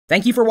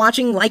Thank you for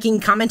watching,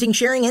 liking, commenting,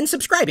 sharing, and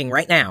subscribing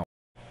right now.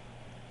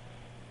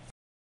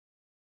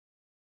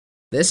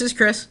 This is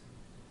Chris.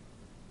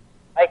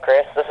 Hi,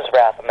 Chris. This is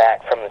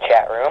Mac from the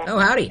chat room. Oh,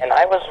 howdy. And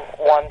I was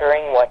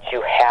wondering what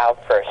you have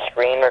for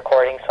screen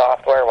recording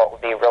software. What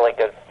would be really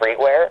good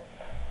freeware?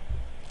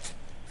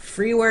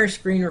 Freeware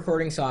screen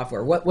recording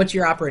software. What's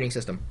your operating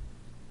system?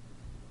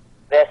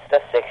 Vista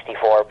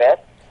 64-bit.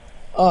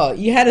 Oh,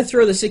 you had to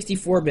throw the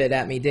 64-bit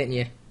at me, didn't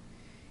you?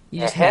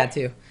 You just had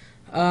to.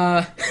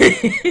 Well,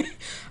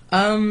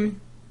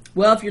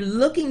 if you're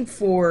looking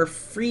for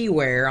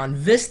freeware on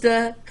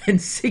Vista and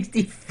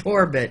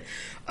 64-bit,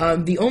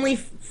 the only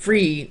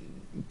free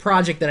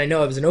project that I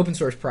know of is an open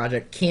source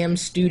project, Cam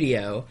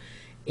Studio,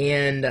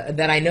 and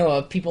that I know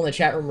of, people in the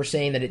chat room were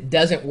saying that it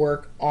doesn't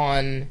work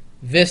on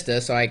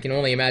Vista, so I can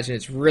only imagine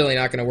it's really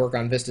not going to work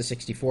on Vista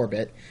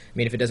 64-bit. I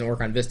mean, if it doesn't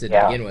work on Vista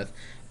to begin with.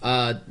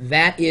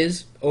 That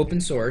is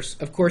open source.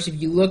 Of course,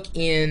 if you look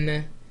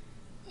in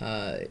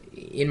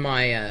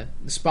my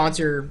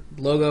sponsor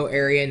logo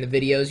area in the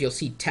videos, you'll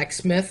see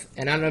TechSmith,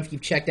 and I don't know if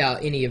you've checked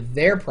out any of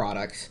their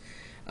products.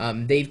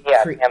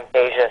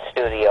 Camtasia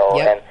Studio,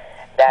 and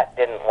that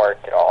didn't work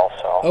at all.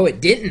 So. Oh,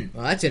 it didn't?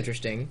 Well, that's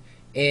interesting.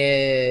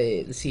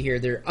 Let's see here.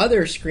 There are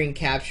other screen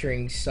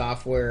capturing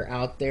software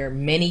out there.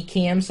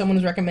 ManyCam, someone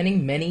is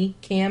recommending.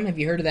 ManyCam, have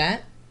you heard of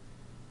that?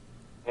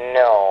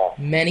 No.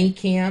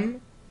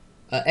 ManyCam.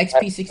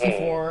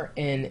 XP64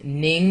 and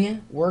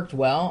Ning worked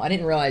well. I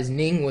didn't realize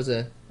Ning was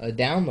a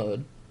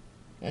download.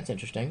 That's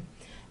interesting.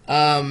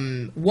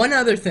 One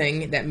other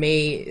thing that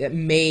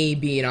may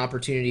be an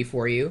opportunity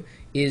for you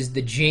is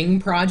the Jing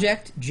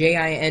project,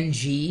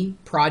 Jing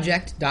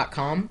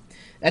project.com.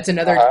 That's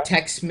another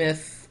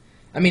TechSmith.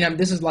 I mean,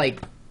 this is like,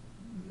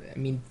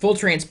 full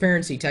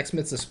transparency,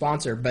 TechSmith's a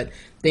sponsor, but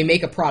they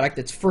make a product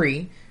that's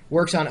free,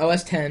 works on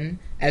OS X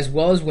as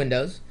well as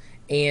Windows,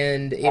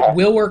 and it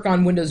will work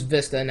on Windows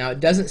Vista. Now,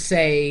 it doesn't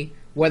say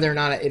whether or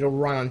not it'll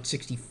run on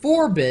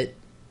 64-bit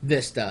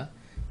Vista,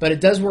 but it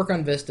does work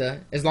on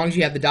Vista as long as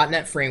you have the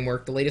 .NET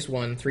framework, the latest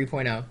one,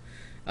 3.0.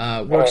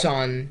 Works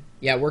on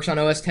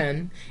OS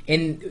X,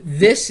 and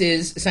this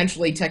is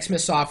essentially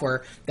TechSmith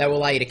software that will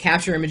allow you to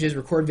capture images,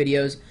 record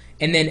videos,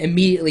 and then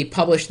immediately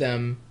publish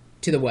them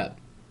to the web.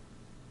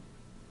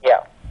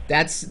 Yeah.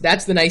 That's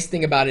the nice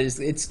thing about it, is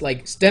it's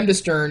like stem to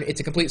stern, it's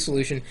a complete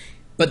solution.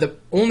 But the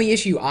only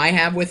issue I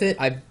have with it,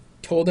 I've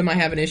told them I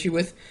have an issue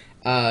with,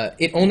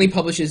 it only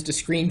publishes to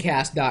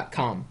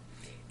Screencast.com.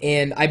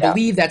 And I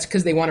believe that's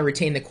because they want to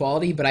retain the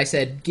quality, but I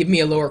said, give me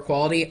a lower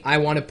quality, I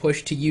want to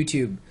push to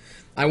YouTube.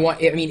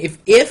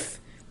 If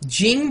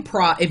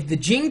the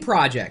Jing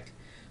project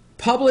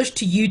published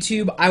to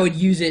YouTube, I would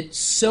use it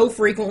so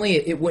frequently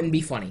it wouldn't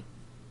be funny.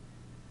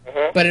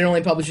 But it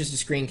only publishes to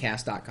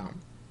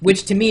Screencast.com,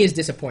 which to me is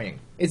disappointing.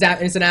 It's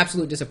an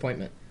absolute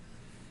disappointment.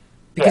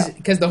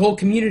 Because the whole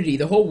community,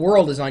 the whole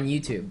world is on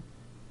YouTube.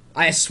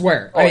 I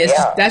swear.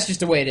 That's just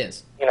the way it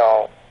is. You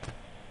know,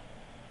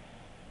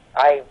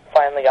 I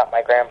finally got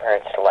my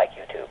grandparents to like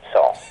YouTube,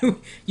 so.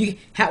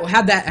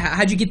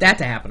 How'd you get that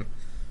to happen?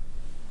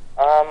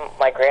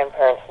 My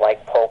grandparents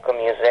like polka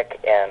music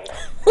and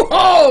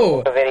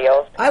Whoa! the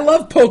videos. I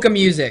love polka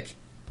music.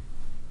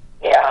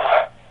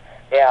 Yeah,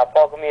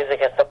 polka music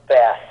is the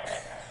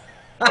best.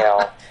 You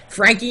know.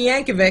 Frankie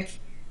Yankovic.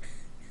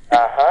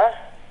 Uh-huh.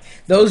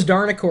 Those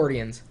darn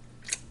accordions.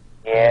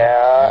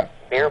 Yeah,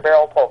 beer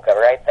barrel polka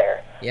right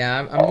there. Yeah,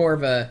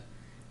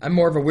 I'm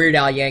more of a Weird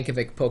Al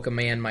Yankovic polka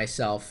man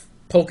myself.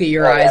 Polka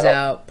your eyes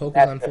out.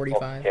 Polka's on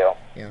 45.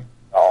 Yeah.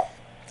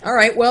 All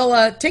right,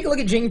 well, take a look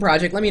at Jing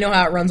Project. Let me know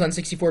how it runs on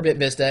 64-bit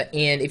Vista,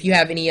 and if you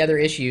have any other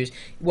issues,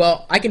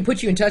 well, I can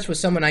put you in touch with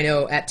someone I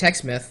know at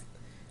TechSmith.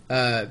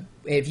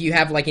 If you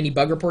have like any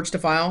bug reports to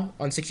file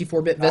on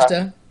 64-bit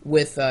Vista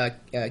with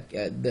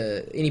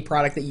any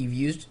product that you've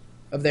used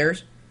of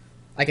theirs,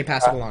 I can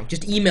pass it along.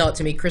 Just email it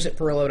to me,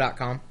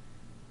 chris@pirillo.com.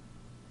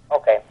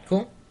 Okay.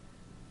 Cool.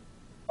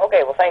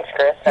 Okay, well, thanks,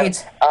 Chris.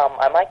 And,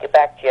 I might get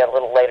back to you a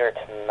little later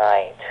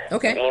tonight.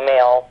 Okay.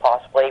 Email,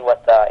 possibly, with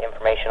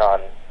information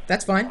on.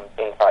 That's fine.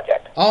 Jing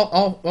Project.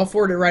 I'll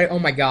forward it right. Oh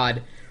my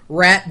God,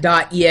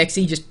 rat.exe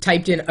just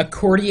typed in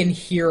accordion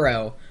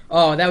hero.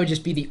 Oh, that would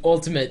just be the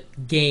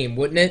ultimate game,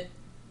 wouldn't it?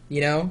 You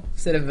know,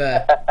 instead of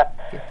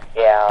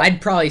yeah.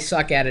 I'd probably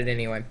suck at it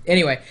anyway.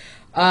 Anyway,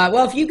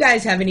 well, if you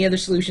guys have any other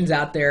solutions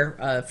out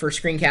there for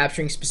screen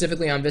capturing,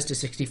 specifically on Vista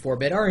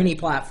 64-bit or any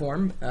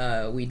platform,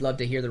 we'd love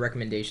to hear the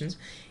recommendations.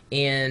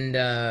 And,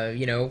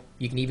 you know,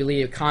 you can either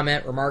leave a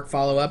comment, remark,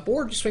 follow up,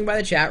 or just swing by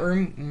the chat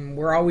room.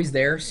 We're always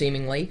there,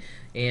 seemingly.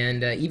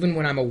 And even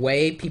when I'm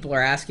away, people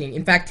are asking.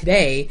 In fact,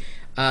 today,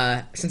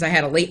 since I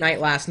had a late night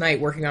last night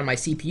working on my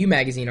CPU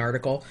Magazine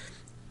article,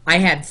 I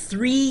had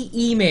 3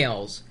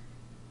 emails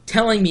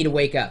telling me to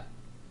wake up.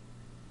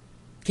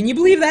 Can you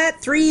believe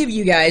that? 3 of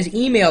you guys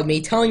emailed me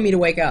telling me to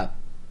wake up.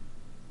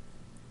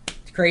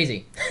 It's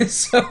crazy.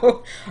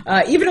 So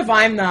even if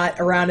I'm not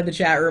around in the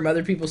chat room,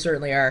 other people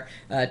certainly are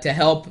to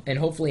help and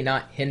hopefully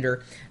not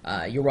hinder.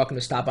 You're welcome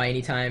to stop by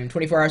anytime,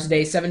 24 hours a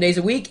day, 7 days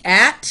a week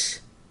at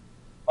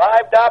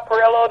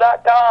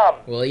live.pirillo.com.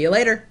 Will you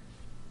later.